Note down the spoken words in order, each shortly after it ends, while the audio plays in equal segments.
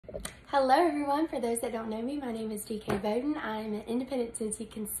Hello everyone, for those that don't know me, my name is DK Bowden. I'm an independent Scentsy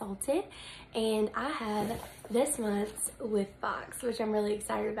consultant and I have this month's Whiff Box, which I'm really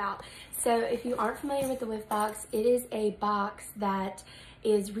excited about. So if you aren't familiar with the Whiff Box, it is a box that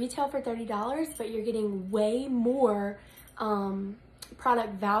is retail for $30, but you're getting way more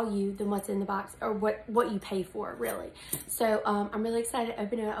product value than what's in the box, or what you pay for, really. So I'm really excited to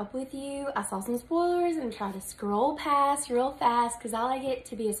open it up with you. I saw some spoilers and try to scroll past real fast because I like it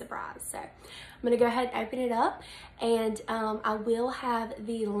to be a surprise. So I'm gonna go ahead and open it up, and I will have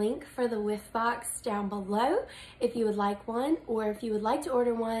the link for the Whiff Box down below if you would like one, or if you would like to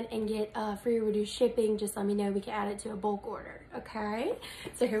order one and get free or reduced shipping, just let me know. We can add it to a bulk order. Okay,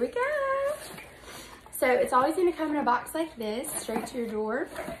 so here we go. So it's always going to come in a box like this, straight to your door.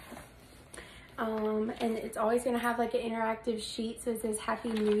 And it's always going to have like an interactive sheet, so it says Happy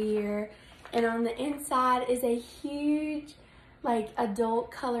New Year. And on the inside is a huge like adult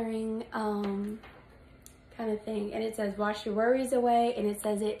coloring kind of thing. And it says wash your worries away, and it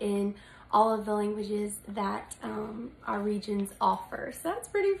says it in all of the languages that our regions offer. So that's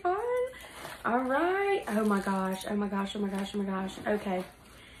pretty fun. All right. Oh my gosh. Oh my gosh. Oh my gosh. Oh my gosh. Okay.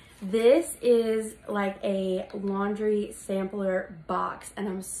 This is like a laundry sampler box, and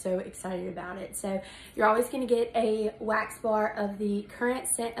I'm so excited about it. So you're always going to get a wax bar of the current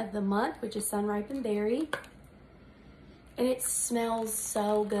scent of the month, which is Sun Ripened Berry. And it smells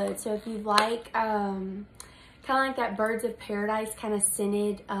so good. So if you like, kind of like that Birds of Paradise kind of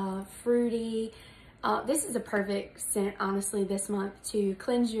scented, fruity, this is a perfect scent, honestly, this month to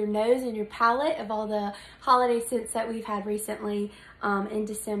cleanse your nose and your palate of all the holiday scents that we've had recently in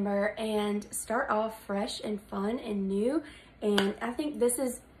December, and start off fresh and fun and new. And I think this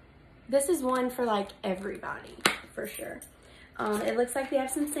is one for like everybody for sure. It looks like we have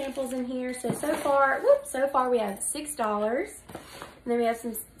some samples in here. So far we have $6, and then we have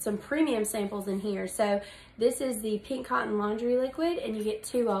some premium samples in here. So this is the Pink Cotton Laundry Liquid, and you get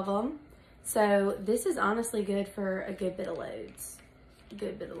 2 of them. So this is honestly good for a good bit of loads.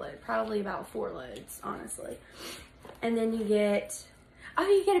 Probably about 4 loads, honestly. And then you get,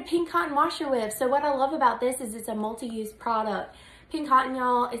 you get a Pink Cotton Washer Whiff. So what I love about this is it's a multi-use product. Pink Cotton,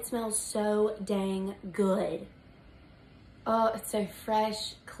 y'all, it smells so dang good. Oh, it's so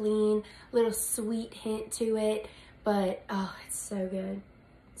fresh, clean, little sweet hint to it, but oh, it's so good.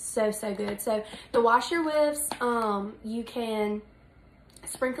 So good. So the washer whiffs, you can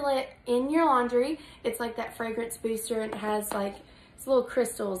sprinkle it in your laundry. It's like that fragrance booster, and it has like it's little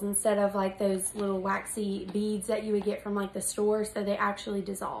crystals instead of like those little waxy beads that you would get from like the store, so they actually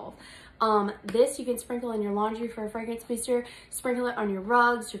dissolve. This you can sprinkle in your laundry for a fragrance booster, sprinkle it on your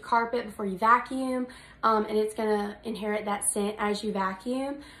rugs, your carpet before you vacuum, and it's gonna inherit that scent as you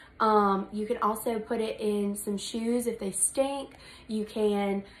vacuum. You can also put it in some shoes if they stink. You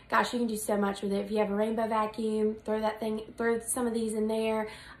can, gosh, you can do so much with it. If you have a rainbow vacuum, throw some of these in there.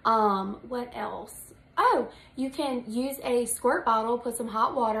 What else? Oh, you can use a squirt bottle, put some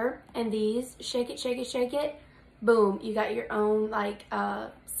hot water in these, shake it. Boom, you got your own like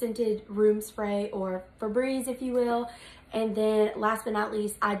scented room spray, or Febreze, if you will. And then last but not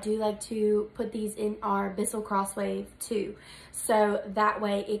least, I do like to put these in our Bissell Crosswave too. So that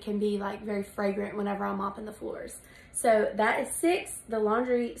way it can be like very fragrant whenever I'm mopping the floors. So that is 6. The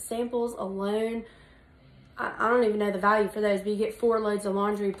laundry samples alone, I don't even know the value for those, but you get 4 loads of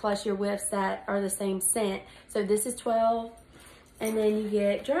laundry plus your whiffs that are the same scent. So this is 12. And then you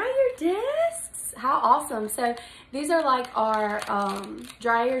get dry your desks. How awesome. So these are like our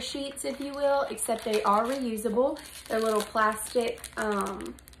dryer sheets, if you will, except they are reusable. They're little plastic,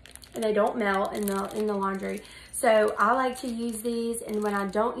 and they don't melt in the laundry. So I like to use these, and when I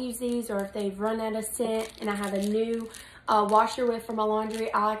don't use these, or if they've run out of scent and I have a new washer whiff for my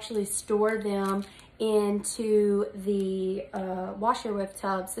laundry, I'll actually store them into the washer whiff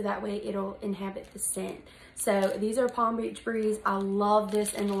tub, so that way it'll inhabit the scent. So these are Palm Beach Breeze. I love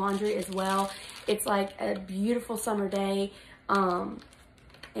this in the laundry as well. It's like a beautiful summer day,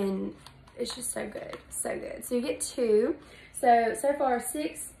 and it's just so good, so good. So you get 2. So far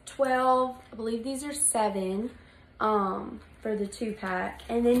 6, 12, I believe these are 7 for the 2-pack.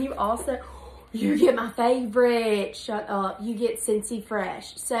 And then you get my favorite, shut up, you get Scentsy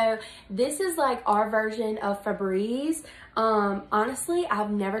Fresh. So this is like our version of Febreze. Honestly,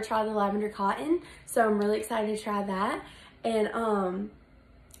 I've never tried the lavender cotton, so I'm really excited to try that. And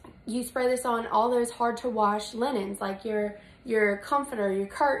you spray this on all those hard to wash linens, like your comforter, your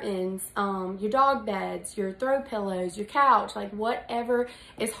curtains, your dog beds, your throw pillows, your couch, like whatever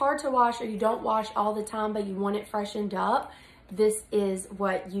is hard to wash or you don't wash all the time but you want it freshened up. This is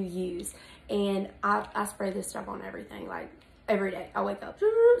what you use. And I spray this stuff on everything, like every day. I wake up,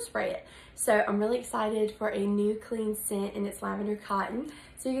 spray it. So I'm really excited for a new clean scent, and it's lavender cotton.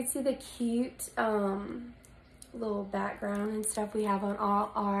 So you can see the cute little background and stuff we have on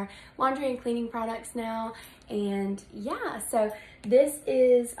all our laundry and cleaning products now. And yeah, so this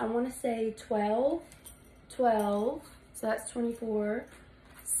is, I want to say 12, so that's 24,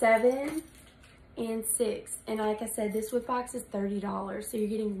 7, and 6. And like I said, this Whiff Box is $30, so you're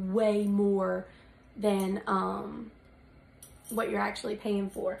getting way more than what you're actually paying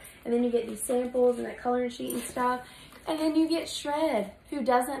for. And then you get these samples and that coloring sheet and stuff. And then you get Shred. Who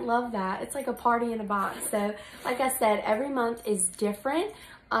doesn't love that? It's like a party in a box. So like I said, every month is different.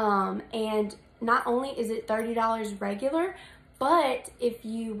 And not only is it $30 regular, but if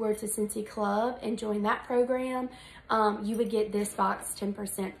you were to Scentsy Club and join that program, you would get this box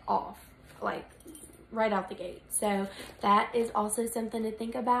 10% off, like right out the gate. So that is also something to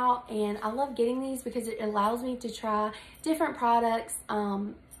think about. And I love getting these because it allows me to try different products,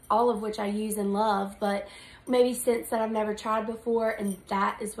 all of which I use and love, but maybe scents that I've never tried before, and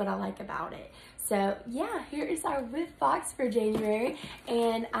that is what I like about it. So yeah, here is our Whiff Box for January,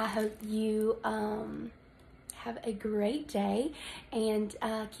 and I hope you have a great day, and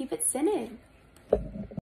keep it scented.